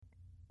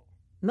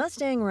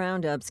Mustang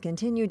roundups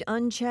continued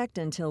unchecked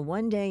until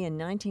one day in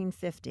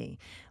 1950,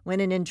 when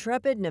an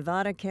intrepid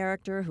Nevada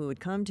character who would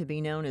come to be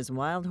known as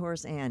Wild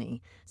Horse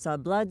Annie saw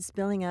blood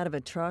spilling out of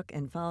a truck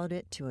and followed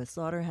it to a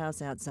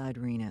slaughterhouse outside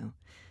Reno.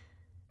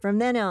 From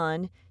then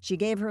on, she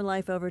gave her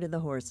life over to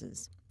the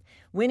horses,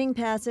 winning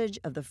passage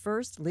of the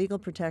first legal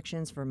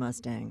protections for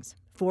Mustangs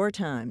 4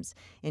 times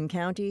in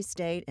county,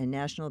 state, and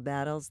national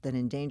battles that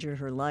endangered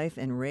her life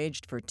and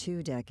raged for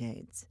 2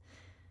 decades.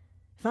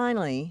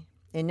 Finally,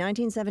 in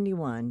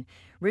 1971,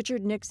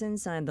 Richard Nixon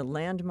signed the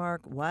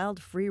landmark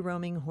Wild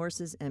Free-Roaming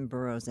Horses and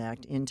Burros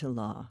Act into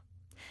law,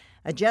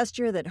 a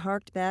gesture that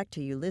harked back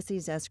to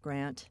Ulysses S.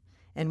 Grant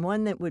and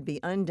one that would be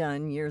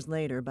undone years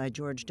later by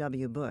George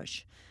W.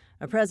 Bush,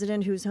 a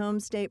president whose home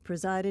state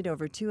presided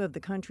over 2 of the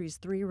country's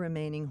 3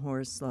 remaining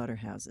horse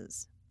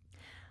slaughterhouses.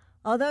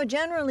 Although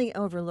generally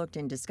overlooked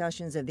in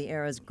discussions of the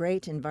era's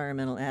great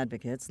environmental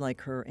advocates like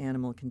her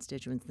animal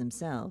constituents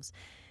themselves,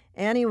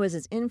 Annie was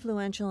as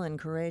influential and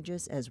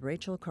courageous as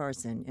Rachel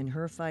Carson in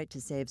her fight to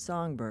save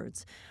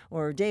songbirds,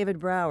 or David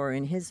Brower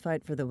in his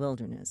fight for the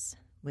wilderness.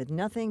 With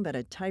nothing but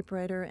a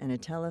typewriter and a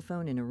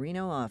telephone in a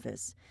Reno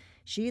office,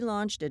 she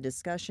launched a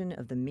discussion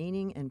of the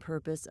meaning and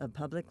purpose of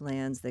public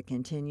lands that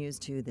continues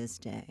to this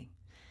day.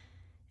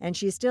 And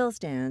she still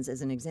stands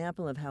as an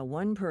example of how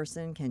one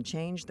person can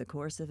change the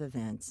course of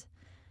events,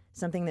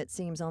 something that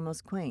seems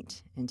almost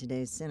quaint in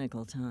today's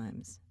cynical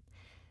times.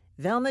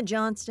 Velma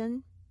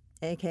Johnston,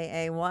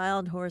 a.k.a.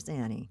 Wild Horse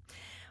Annie,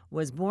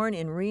 was born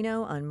in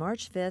Reno on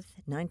March 5,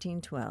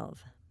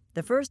 1912,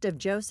 the first of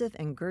Joseph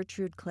and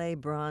Gertrude Clay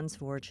Braun's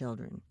 4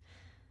 children.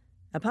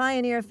 A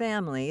pioneer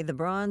family, the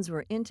Brauns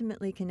were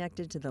intimately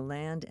connected to the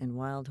land and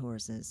wild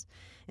horses.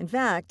 In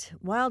fact,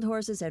 wild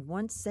horses had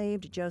once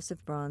saved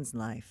Joseph Braun's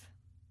life.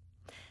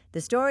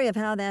 The story of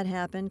how that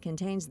happened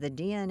contains the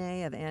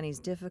DNA of Annie's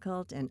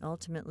difficult and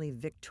ultimately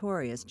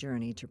victorious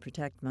journey to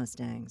protect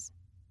Mustangs.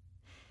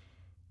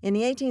 In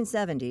the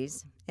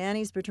 1870s,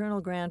 Annie's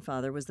paternal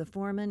grandfather was the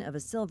foreman of a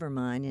silver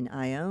mine in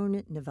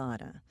Ione,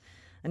 Nevada,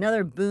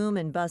 another boom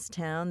and bust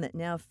town that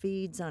now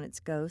feeds on its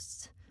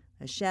ghosts,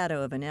 a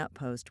shadow of an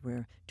outpost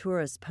where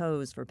tourists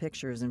pose for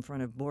pictures in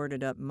front of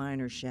boarded-up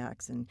miner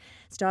shacks and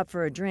stop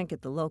for a drink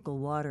at the local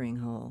watering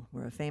hole,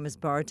 where a famous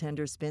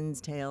bartender spins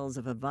tales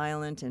of a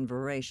violent and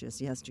voracious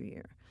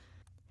yesteryear.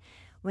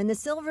 When the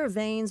silver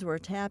veins were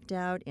tapped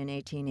out in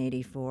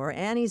 1884,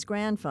 Annie's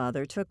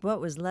grandfather took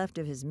what was left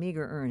of his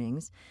meager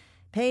earnings,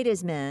 paid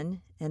his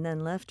men, and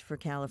then left for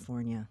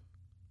California.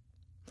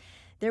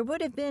 There would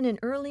have been an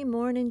early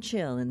morning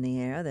chill in the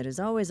air that is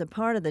always a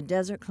part of the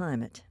desert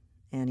climate,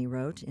 Annie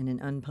wrote in an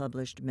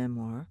unpublished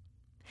memoir.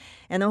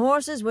 And the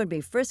horses would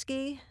be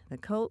frisky, the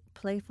colt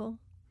playful.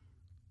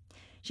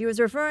 She was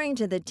referring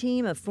to the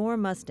team of 4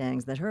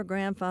 Mustangs that her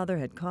grandfather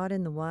had caught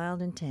in the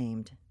wild and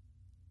tamed.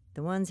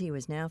 The ones he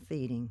was now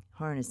feeding,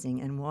 harnessing,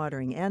 and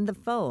watering, and the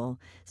foal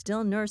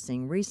still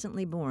nursing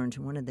recently born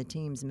to one of the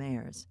team's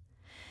mares.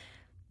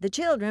 The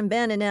children,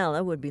 Ben and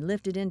Ella, would be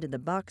lifted into the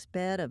box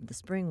bed of the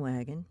spring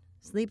wagon,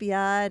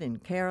 sleepy-eyed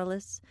and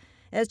careless,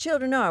 as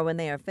children are when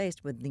they are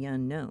faced with the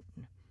unknown.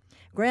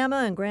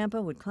 Grandma and Grandpa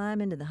would climb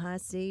into the high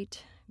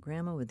seat,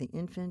 Grandma with the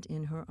infant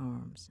in her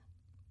arms.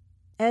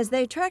 As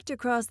they trekked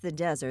across the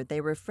desert,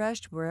 they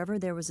refreshed wherever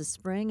there was a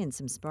spring and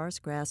some sparse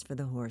grass for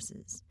the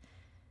horses.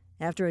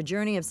 After a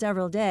journey of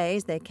several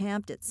days, they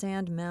camped at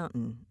Sand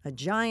Mountain, a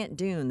giant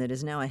dune that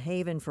is now a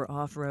haven for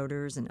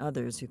off-roaders and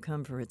others who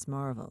come for its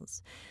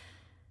marvels.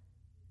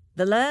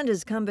 The land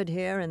is cumbered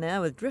here and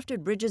there with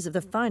drifted bridges of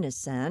the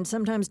finest sand,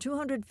 sometimes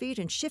 200 feet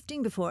and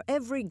shifting before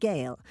every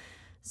gale,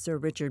 Sir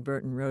Richard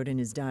Burton wrote in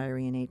his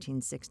diary in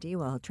 1860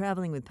 while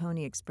traveling with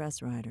Pony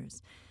Express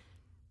riders.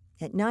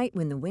 At night,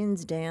 when the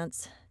winds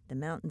dance, the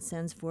mountain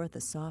sends forth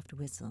a soft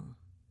whistle,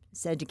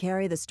 said to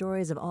carry the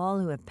stories of all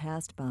who have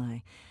passed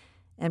by.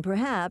 And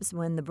perhaps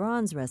when the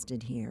Brauns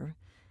rested here,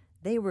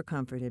 they were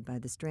comforted by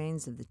the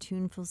strains of the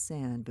tuneful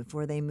sand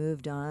before they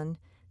moved on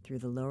through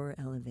the lower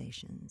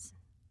elevations.